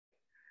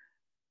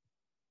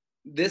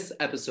this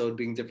episode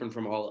being different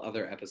from all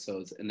other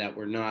episodes in that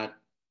we're not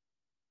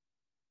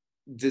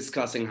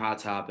discussing hot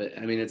topic.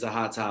 I mean, it's a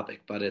hot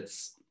topic, but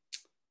let's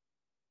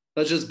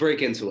just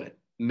break into it.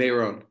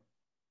 Meron,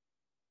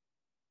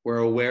 we're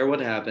aware what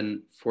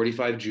happened.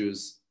 45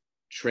 Jews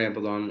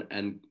trampled on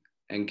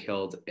and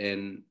killed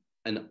in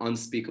an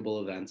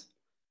unspeakable event,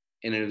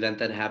 in an event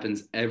that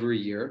happens every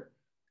year,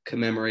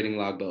 commemorating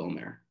Lag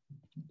BaOmer.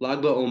 Lag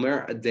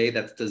BaOmer, a day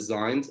that's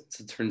designed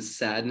to turn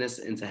sadness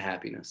into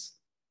happiness.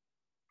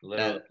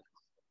 Literally.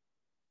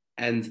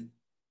 And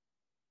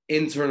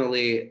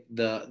internally,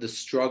 the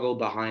struggle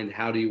behind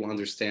how do you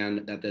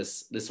understand that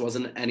this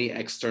wasn't any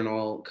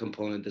external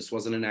component. This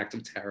wasn't an act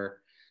of terror.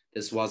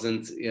 This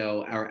wasn't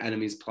our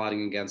enemies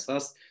plotting against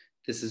us.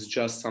 This is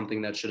just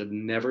something that should have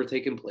never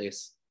taken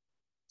place.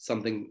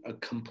 A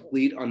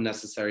complete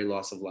unnecessary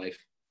loss of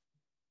life,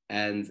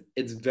 and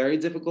it's very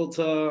difficult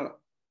to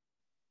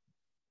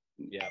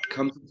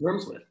come to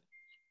terms with.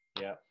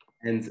 Yeah.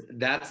 And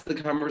that's the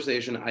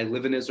conversation. I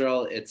live in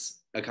Israel.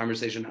 It's a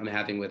conversation I'm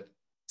having with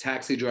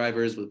taxi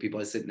drivers, with people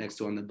I sit next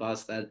to on the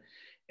bus, that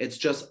it's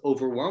just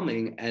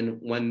overwhelming. And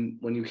when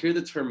you hear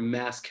the term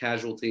mass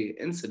casualty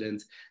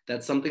incident,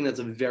 that's something that's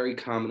a very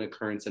common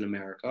occurrence in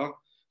America.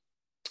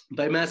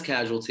 By mass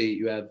casualty,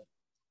 you have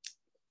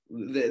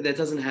that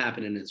doesn't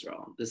happen in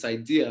Israel. This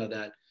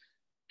idea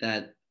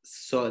that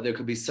so there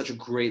could be such a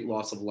great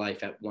loss of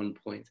life at one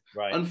point.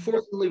 Right.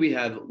 Unfortunately, we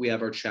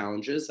have our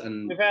challenges,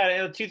 and we've had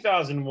in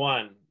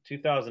 2001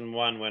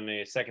 when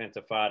the second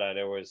Intifada,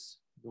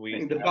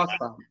 the bus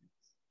bomb.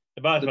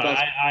 The bus bomb.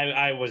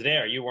 I was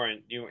there. You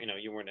weren't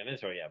in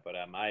Israel yet, but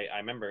I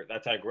remember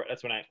that's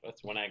when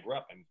I grew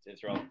up in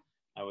Israel.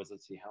 I was,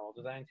 let's see, how old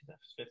was I?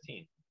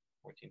 15,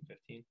 14,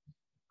 15.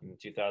 In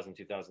 2000,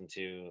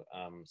 2002,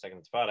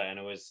 second Intifada, and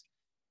it was,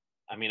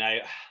 I mean,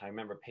 I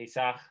remember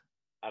Pesach.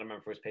 I don't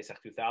remember if it was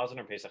Pesach 2000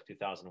 or Pesach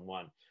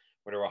 2001,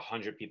 where there were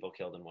 100 people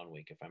killed in 1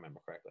 week, if I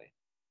remember correctly.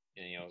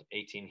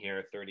 18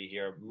 here, 30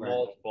 here,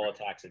 multiple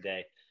attacks a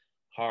day.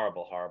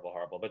 Horrible, horrible,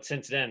 horrible. But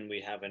since then,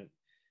 we haven't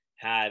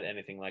had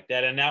anything like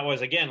that. And that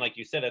was, again, like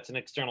you said, that's an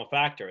external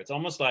factor. It's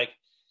almost like,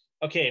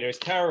 okay, there's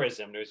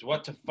terrorism. There's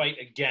what to fight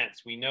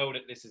against. We know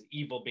that this is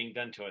evil being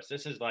done to us.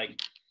 This is like,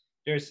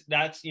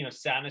 that's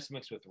sadness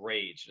mixed with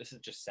rage. This is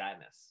just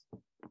sadness.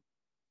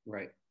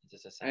 Right.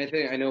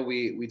 I know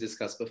we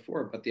discussed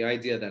before, but the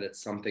idea that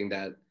it's something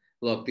that,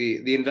 look,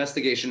 the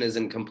investigation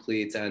isn't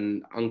complete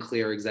and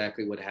unclear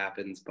exactly what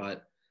happens,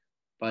 but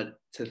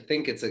to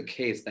think it's a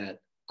case that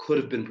could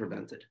have been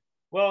prevented.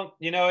 Well,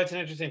 it's an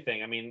interesting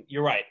thing. I mean,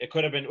 you're right. It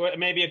could have been.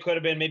 Maybe it could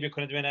have been. Maybe it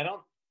couldn't have been.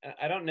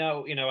 I don't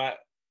know.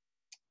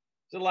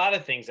 There's a lot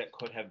of things that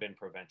could have been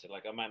prevented.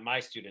 Like my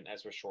student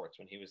Ezra Schwartz,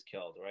 when he was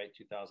killed, right,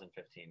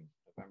 2015,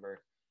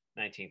 November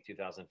 19th,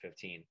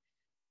 2015.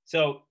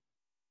 So,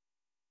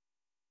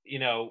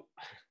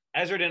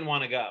 Ezra didn't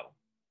want to go.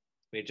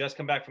 We had just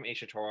come back from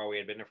Asia Torah. We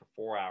had been there for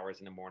 4 hours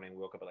in the morning. We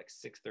woke up at like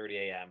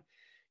 6:30 a.m.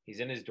 He's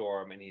in his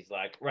dorm and he's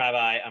like,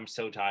 Rabbi, I'm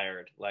so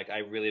tired. Like, I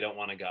really don't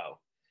want to go.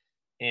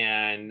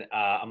 And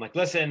I'm like,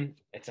 listen,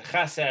 it's a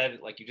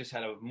chesed. Like, you just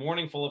had a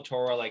morning full of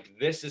Torah. Like,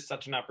 this is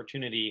such an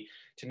opportunity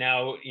to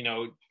now,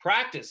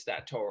 practice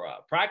that Torah,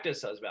 practice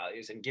those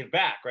values, and give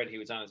back. Right? He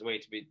was on his way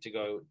to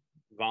go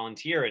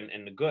volunteer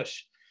in the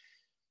Gush.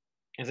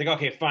 And he's like,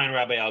 okay, fine,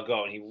 Rabbi, I'll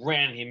go. And he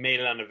ran. He made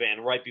it on the van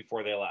right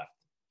before they left.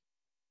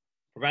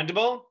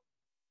 Preventable?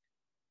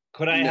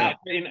 Could I have?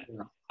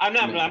 I'm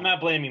not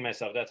blaming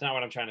myself. That's not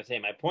what I'm trying to say.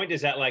 My point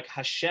is that, like,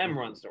 Hashem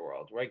runs the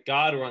world, right?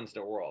 God runs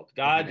the world.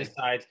 God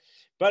decides.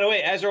 By the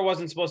way, Ezra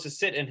wasn't supposed to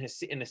sit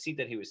in the seat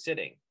that he was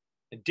sitting.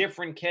 A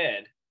different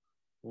kid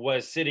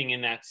was sitting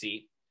in that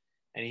seat,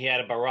 and he had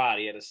a barad,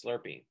 he had a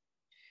Slurpee.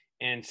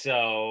 And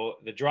so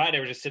they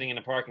were just sitting in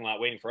the parking lot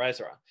waiting for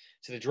Ezra.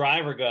 So the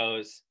driver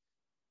goes,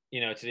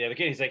 to the other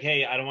kid, he's like,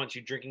 hey, I don't want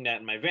you drinking that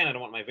in my van. I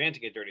don't want my van to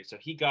get dirty. So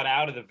he got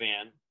out of the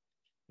van.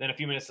 Then a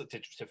few minutes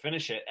to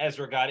finish it,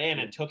 Ezra got in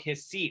and took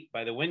his seat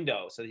by the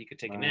window so that he could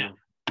take a nap.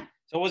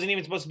 So it wasn't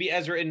even supposed to be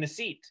Ezra in the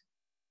seat.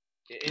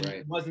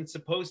 It wasn't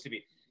supposed to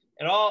be.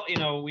 At all,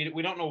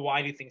 we don't know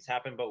why these things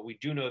happen, but we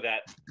do know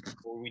that,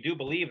 or we do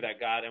believe that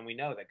God, and we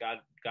know that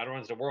God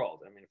runs the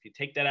world. I mean, if you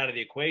take that out of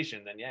the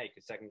equation, then you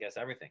could second guess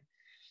everything.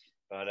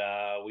 But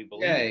we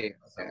believe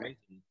for some reason.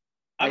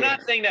 I'm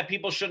not saying that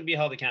people shouldn't be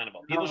held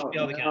accountable. People should be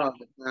held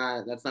accountable.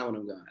 That's not what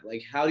I'm going.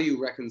 Like, how do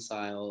you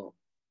reconcile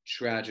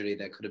tragedy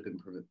that could have been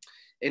prevented?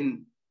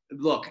 And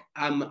look,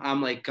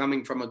 I'm like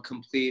coming from a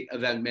complete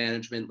event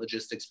management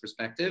logistics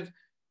perspective.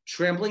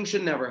 Trampling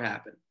should never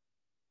happen.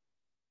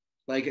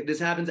 Like, this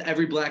happens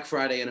every Black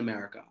Friday in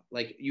America.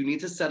 Like, you need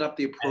to set up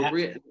the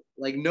appropriate,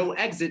 like, no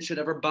exit should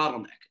ever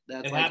bottleneck.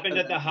 It happened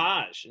at the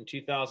Hajj in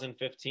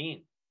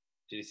 2015.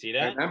 Did you see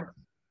that? I remember.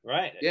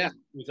 Right. Yeah.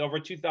 It was over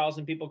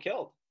 2,000 people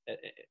killed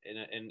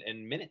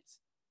in minutes.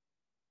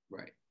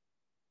 Right.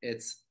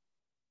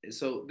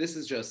 So this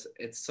is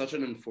it's such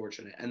an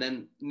unfortunate. And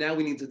then now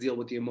we need to deal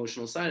with the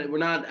emotional side. We're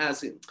not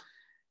asking,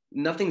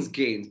 nothing's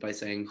gained by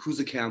saying who's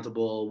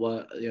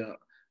accountable,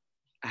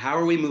 how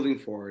are we moving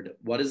forward?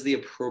 What is the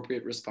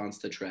appropriate response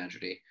to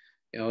tragedy?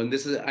 And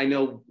this is, I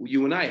know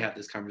you and I have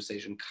this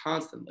conversation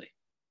constantly,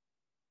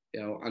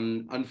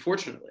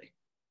 unfortunately,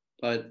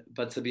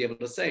 but to be able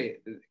to say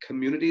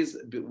communities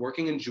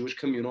working in Jewish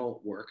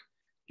communal work,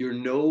 you're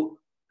no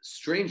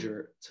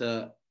stranger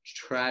to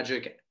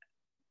tragic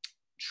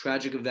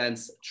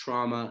events,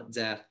 trauma,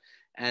 death,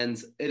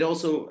 and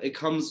it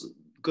comes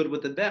good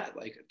with the bad.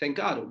 Like, thank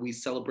God we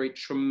celebrate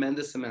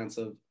tremendous amounts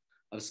of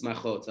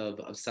smachot,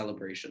 of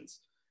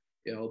celebrations,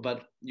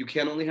 but you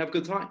can't only have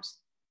good times.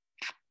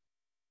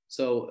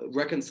 So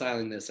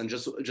reconciling this, and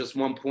just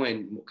one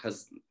point,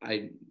 because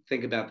I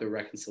think about the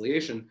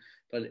reconciliation,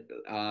 but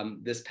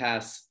this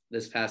past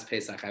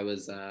Pesach,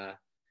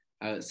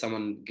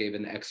 someone gave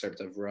an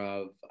excerpt of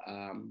Rav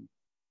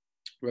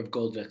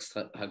Goldvich's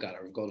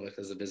Haggadah. Rav Goldvich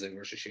is a visiting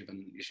Rosh Yeshiva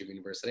in Yeshiva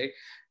University,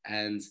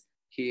 and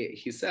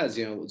he says,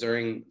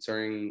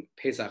 during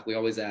Pesach we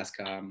always ask.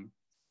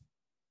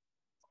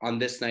 On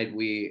this night,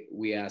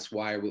 we ask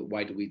why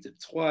do we dip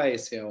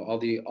twice? All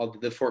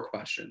the four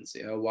questions.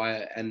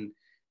 Why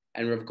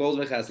and Rav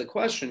Goldvich has the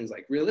question. He's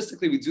like,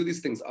 realistically, we do these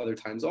things other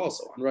times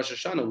also. On Rosh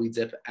Hashanah, we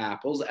dip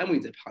apples and we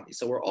dip honey,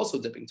 so we're also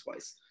dipping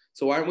twice.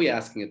 So why aren't we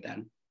asking it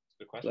then?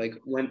 Good question.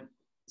 Like when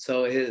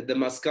so the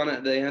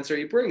maskana, the answer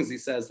he brings, he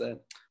says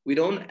that we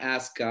don't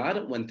ask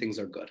God when things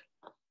are good.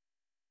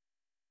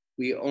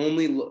 We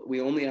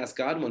only ask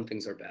God when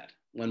things are bad,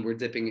 when we're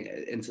dipping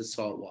into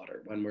salt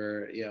water, when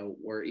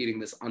we're eating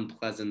this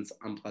unpleasant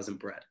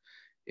bread.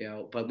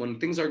 But when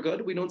things are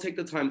good, we don't take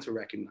the time to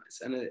recognize,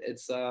 and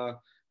it's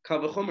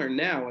Kavachomer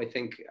now. I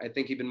think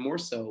even more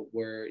so,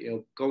 where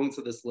going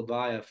to this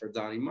levaya for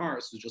Donnie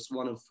Morris, who's just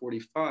one of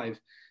 45,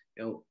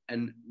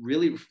 and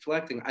really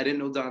reflecting. I didn't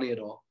know Donnie at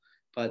all,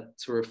 but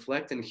to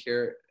reflect and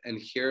hear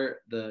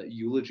the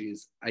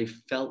eulogies, I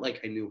felt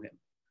like I knew him.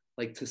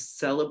 Like, to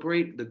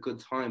celebrate the good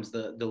times,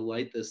 the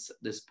light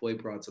this boy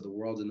brought to the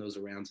world and those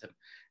around him,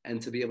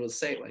 and to be able to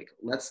say, like,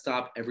 let's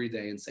stop every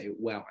day and say,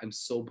 wow, I'm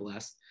so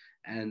blessed.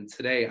 And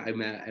today I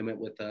met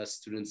with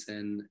students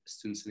in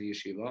the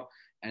yeshiva,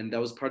 and that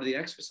was part of the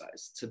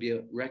exercise, to be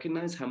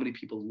recognize how many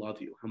people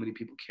love you, how many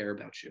people care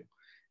about you.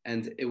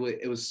 And it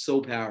was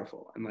so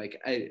powerful. And like,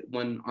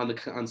 when on the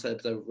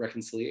concept of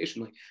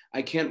reconciliation, like,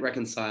 I can't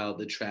reconcile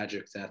the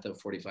tragic death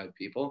of 45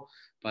 people,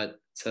 but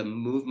to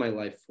move my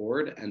life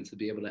forward and to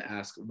be able to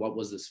ask, what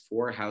was this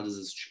for? How does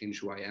this change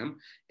who I am?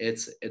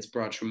 It's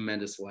brought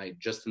tremendous light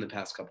just in the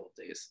past couple of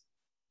days.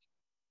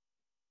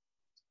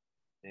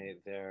 May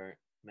their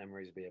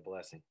memories be a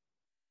blessing.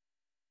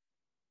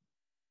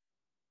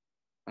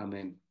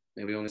 Amen.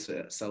 May we only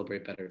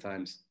celebrate better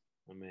times.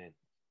 Amen.